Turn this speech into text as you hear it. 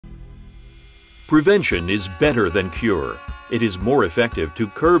Prevention is better than cure. It is more effective to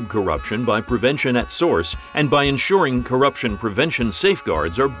curb corruption by prevention at source and by ensuring corruption prevention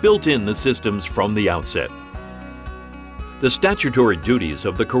safeguards are built in the systems from the outset. The statutory duties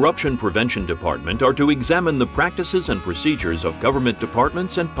of the Corruption Prevention Department are to examine the practices and procedures of government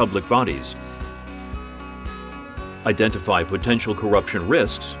departments and public bodies, identify potential corruption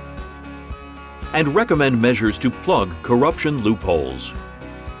risks, and recommend measures to plug corruption loopholes.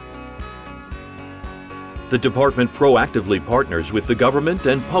 The department proactively partners with the government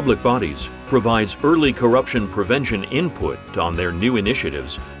and public bodies, provides early corruption prevention input on their new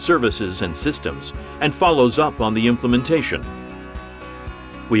initiatives, services, and systems, and follows up on the implementation.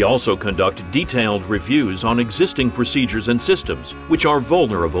 We also conduct detailed reviews on existing procedures and systems which are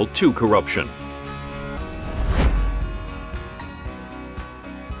vulnerable to corruption,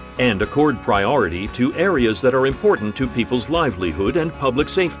 and accord priority to areas that are important to people's livelihood and public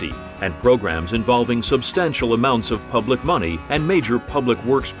safety, and programs involving substantial amounts of public money and major public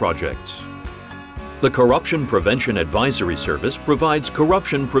works projects. The Corruption Prevention Advisory Service provides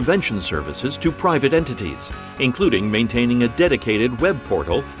corruption prevention services to private entities, including maintaining a dedicated web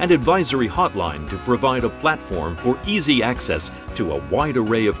portal and advisory hotline to provide a platform for easy access to a wide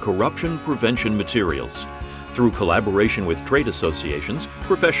array of corruption prevention materials. Through collaboration with trade associations,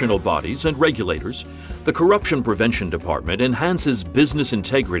 professional bodies, and regulators, the Corruption Prevention Department enhances business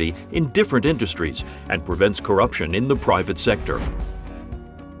integrity in different industries and prevents corruption in the private sector.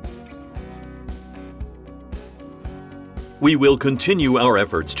 We will continue our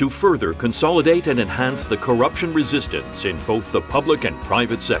efforts to further consolidate and enhance the corruption resistance in both the public and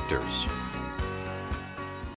private sectors.